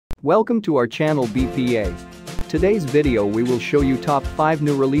Welcome to our channel BPA. Today's video we will show you top 5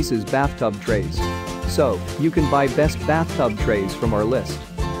 new releases bathtub trays. So, you can buy best bathtub trays from our list.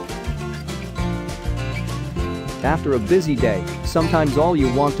 After a busy day, sometimes all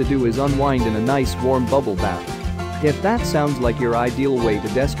you want to do is unwind in a nice warm bubble bath. If that sounds like your ideal way to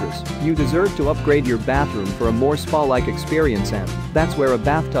destress, you deserve to upgrade your bathroom for a more spa-like experience, and that's where a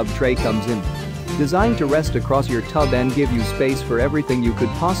bathtub tray comes in. Designed to rest across your tub and give you space for everything you could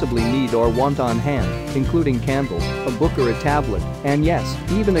possibly need or want on hand, including candles, a book or a tablet, and yes,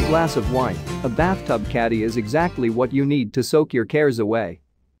 even a glass of wine, a bathtub caddy is exactly what you need to soak your cares away.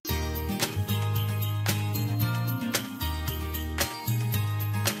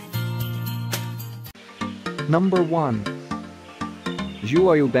 Number 1.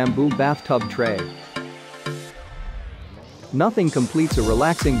 Joyeux Bamboo Bathtub Tray. Nothing completes a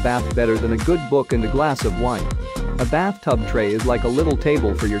relaxing bath better than a good book and a glass of wine. A bathtub tray is like a little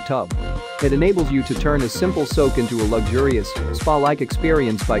table for your tub. It enables you to turn a simple soak into a luxurious, spa-like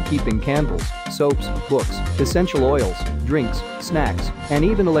experience by keeping candles, soaps, books, essential oils, drinks, snacks, and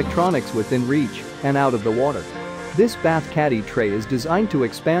even electronics within reach and out of the water. This bath caddy tray is designed to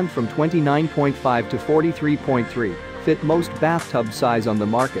expand from 29.5 to 43.3, fit most bathtub size on the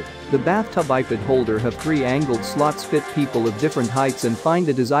market. The bathtub iPad holder have 3 angled slots, fit people of different heights and find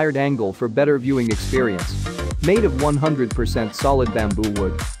a desired angle for better viewing experience. Made of 100% solid bamboo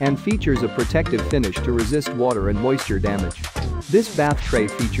wood and features a protective finish to resist water and moisture damage. This bath tray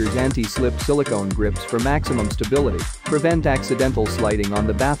features anti-slip silicone grips for maximum stability, prevent accidental sliding on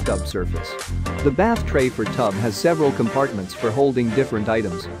the bathtub surface. The bath tray for tub has several compartments for holding different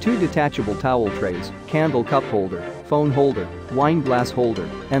items, 2 detachable towel trays, candle cup holder, phone holder, wine glass holder,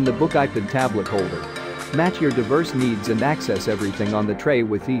 and the book iPad tablet holder. Match your diverse needs and access everything on the tray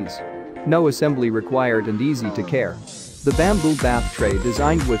with ease. No assembly required and easy to care. The bamboo bath tray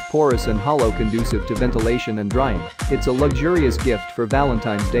designed with porous and hollow conducive to ventilation and drying. It's a luxurious gift for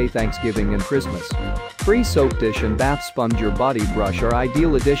Valentine's Day, Thanksgiving and Christmas. Free soap dish and bath sponge or body brush are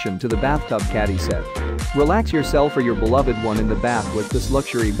ideal addition to the bathtub caddy set. Relax yourself or your beloved one in the bath with this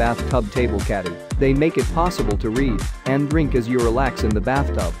luxury bathtub table caddy. They make it possible to read and drink as you relax in the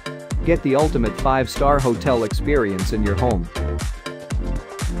bathtub. Get the ultimate 5-star hotel experience in your home.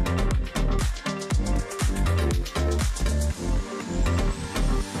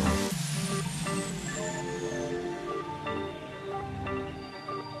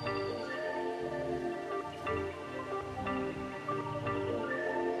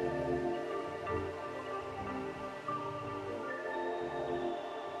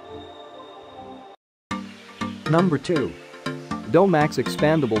 Number 2. Domax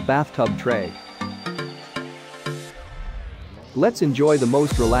Expandable Bathtub Tray. Let's enjoy the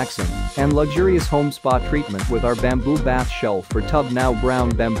most relaxing and luxurious home spa treatment with our bamboo bath shelf for tub. Now brown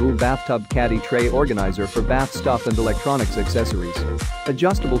bamboo bathtub caddy tray organizer for bath stuff and electronics accessories.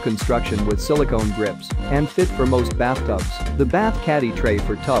 Adjustable construction with silicone grips and fit for most bathtubs. The bath caddy tray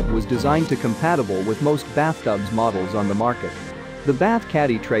for tub was designed to compatible with most bathtubs models on the market. The bath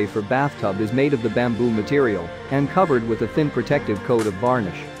caddy tray for bathtub is made of the bamboo material and covered with a thin protective coat of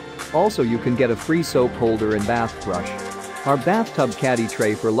varnish. Also, you can get a free soap holder and bath brush. Our bathtub caddy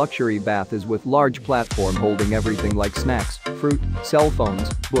tray for luxury bath is with large platform holding everything like snacks, fruit, cell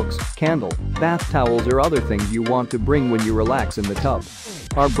phones, books, candle, bath towels or other things you want to bring when you relax in the tub.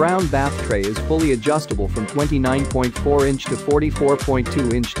 Our brown bath tray is fully adjustable from 29.4 inch to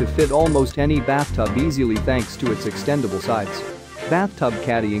 44.2 inch to fit almost any bathtub easily thanks to its extendable sides. Bathtub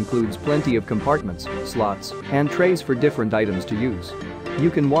caddy includes plenty of compartments, slots, and trays for different items to use. You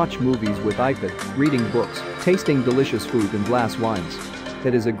can watch movies with iPad, reading books, tasting delicious food and glass wines.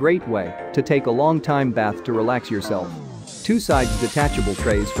 It is a great way to take a long time bath to relax yourself. 2 sides detachable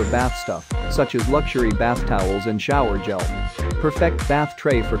trays for bath stuff, such as luxury bath towels and shower gel. Perfect bath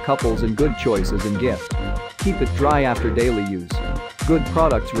tray for couples and good choices in gift. Keep it dry after daily use. Good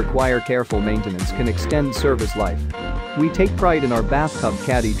products require careful maintenance can extend service life. We take pride in our bathtub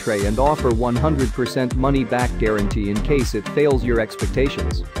caddy tray and offer 100% money-back guarantee in case it fails your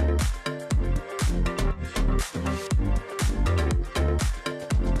expectations.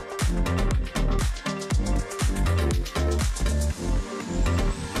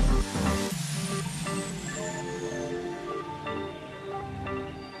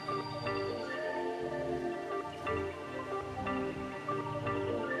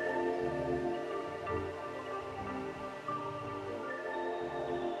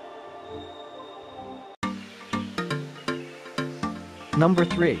 Number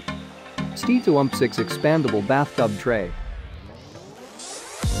 3. Bathtub 6 Expandable Bathtub Tray.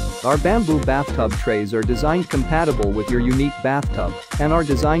 Our bamboo bathtub trays are designed compatible with your unique bathtub and are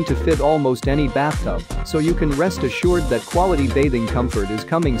designed to fit almost any bathtub, so you can rest assured that quality bathing comfort is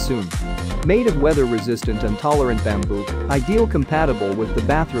coming soon. Made of weather-resistant and tolerant bamboo, ideal compatible with the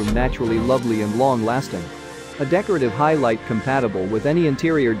bathroom, naturally lovely and long-lasting. A decorative highlight compatible with any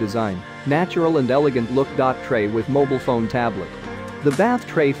interior design, natural and elegant look. Tray with mobile phone tablet. The bath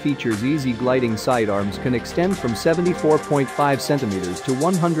tray features easy gliding sidearms, can extend from 74.5 centimeters to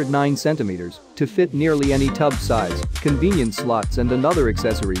 109 centimeters to fit nearly any tub size, convenient slots and another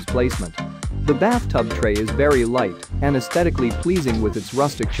accessories placement. The bathtub tray is very light and aesthetically pleasing with its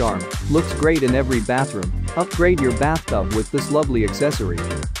rustic charm, looks great in every bathroom. Upgrade your bathtub with this lovely accessory.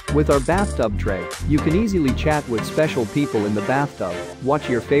 With our bathtub tray, you can easily chat with special people in the bathtub, watch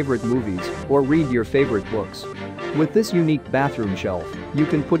your favorite movies, or read your favorite books. With this unique bathroom shelf, you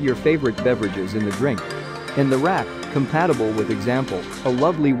can put your favorite beverages in the drink. In the rack, compatible with example, a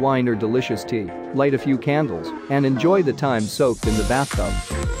lovely wine or delicious tea, light a few candles, and enjoy the time soaked in the bathtub.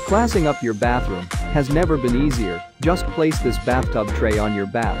 Classing up your bathroom has never been easier. Just place this bathtub tray on your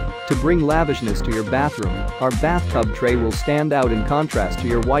bath. To bring lavishness to your bathroom, our bathtub tray will stand out in contrast to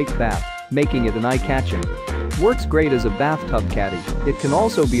your white bath, making it an eye-catching. Works great as a bathtub caddy. It can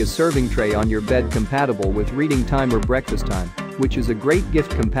also be a serving tray on your bed, compatible with reading time or breakfast time, which is a great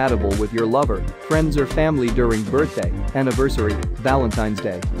gift compatible with your lover, friends or family during birthday, anniversary, Valentine's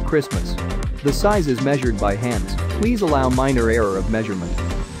Day, Christmas. The size is measured by hands. Please allow minor error of measurement.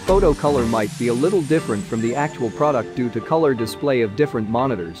 Photo color might be a little different from the actual product due to color display of different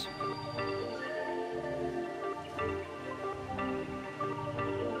monitors.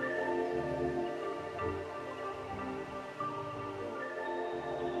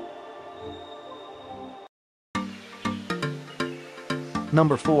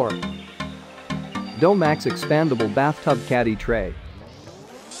 Number 4. Domax Expandable Bathtub Caddy Tray.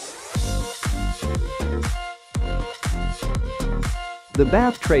 The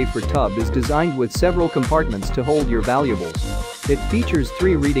bath tray for tub is designed with several compartments to hold your valuables. It features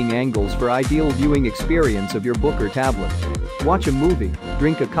 3 reading angles for ideal viewing experience of your book or tablet. Watch a movie,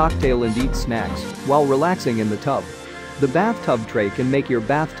 drink a cocktail and eat snacks while relaxing in the tub. The bathtub tray can make your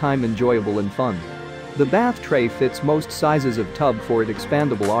bath time enjoyable and fun. The bath tray fits most sizes of tub for its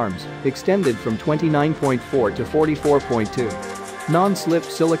expandable arms, extended from 29.4 to 44.2. Non-slip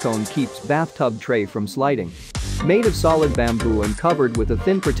silicone keeps bathtub tray from sliding. Made of solid bamboo and covered with a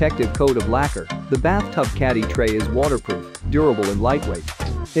thin protective coat of lacquer, the bathtub caddy tray is waterproof, durable and lightweight.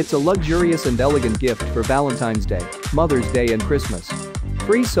 It's a luxurious and elegant gift for Valentine's Day, Mother's Day and Christmas.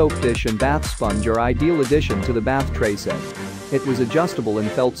 Free soap dish and bath sponge are ideal addition to the bath tray set. It was adjustable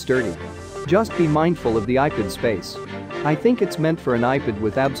and felt sturdy. Just be mindful of the iPad space. I think it's meant for an iPad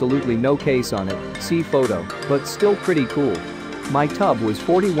with absolutely no case on it, see photo, but still pretty cool. My tub was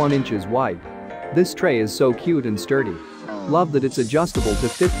 41 inches wide. This tray is so cute and sturdy. Love that it's adjustable to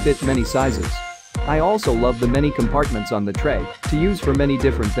fit many sizes. I also love the many compartments on the tray to use for many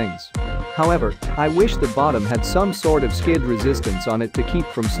different things. However, I wish the bottom had some sort of skid resistance on it to keep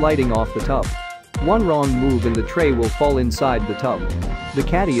from sliding off the tub. One wrong move and the tray will fall inside the tub. The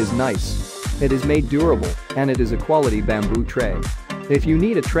caddy is nice. It is made durable, and it is a quality bamboo tray. If you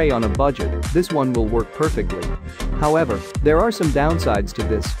need a tray on a budget, this one will work perfectly. However, there are some downsides to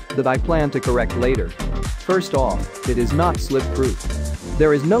this that I plan to correct later. First off, it is not slip-proof.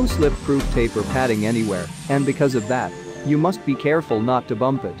 There is no slip-proof tape or padding anywhere, and because of that, you must be careful not to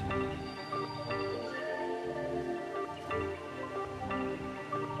bump it.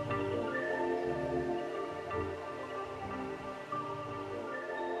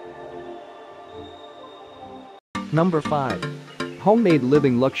 Number 5. Homemade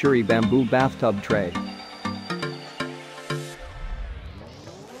Living Luxury Bamboo Bathtub Tray.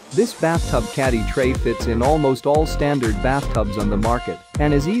 This bathtub caddy tray fits in almost all standard bathtubs on the market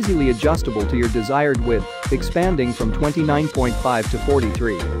and is easily adjustable to your desired width, expanding from 29.5 to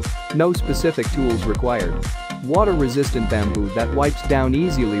 43. No specific tools required. Water-resistant bamboo that wipes down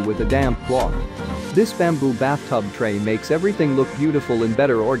easily with a damp cloth. This bamboo bathtub tray makes everything look beautiful and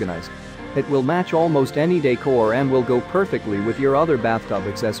better organized. It will match almost any decor and will go perfectly with your other bathtub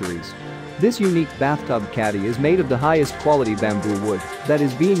accessories. This unique bathtub caddy is made of the highest quality bamboo wood that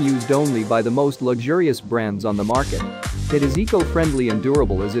is being used only by the most luxurious brands on the market. It is eco-friendly and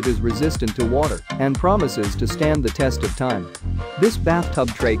durable as it is resistant to water and promises to stand the test of time. This bathtub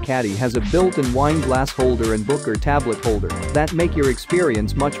tray caddy has a built-in wine glass holder and book or tablet holder that make your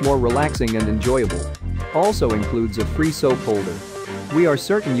experience much more relaxing and enjoyable. Also includes a free soap holder. We are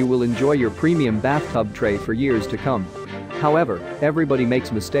certain you will enjoy your premium bathtub tray for years to come. However, everybody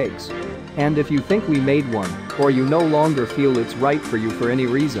makes mistakes. And if you think we made one, or you no longer feel it's right for you for any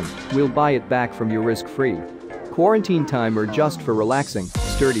reason, we'll buy it back from you risk-free. Quarantine time or just for relaxing,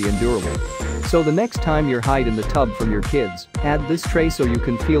 sturdy and durable. So the next time you're hide in the tub from your kids, add this tray so you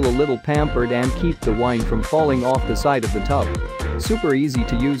can feel a little pampered and keep the wine from falling off the side of the tub. Super easy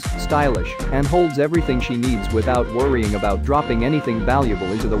to use, stylish, and holds everything she needs without worrying about dropping anything valuable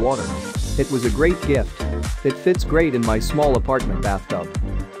into the water. It was a great gift. It fits great in my small apartment bathtub.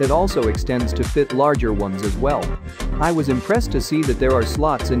 It also extends to fit larger ones as well. I was impressed to see that there are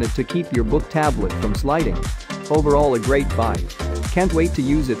slots in it to keep your book tablet from sliding. Overall a great buy. Can't wait to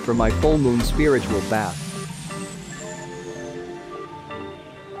use it for my full moon spiritual bath.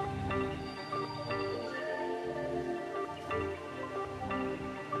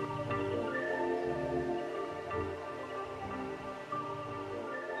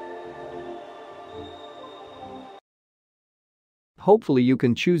 Hopefully you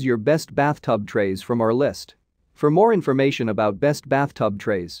can choose your best bathtub trays from our list. For more information about best bathtub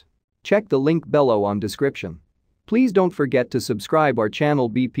trays, check the link below on description. Please don't forget to subscribe our channel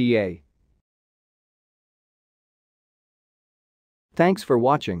BPA. Thanks for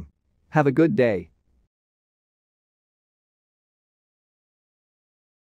watching. Have a good day.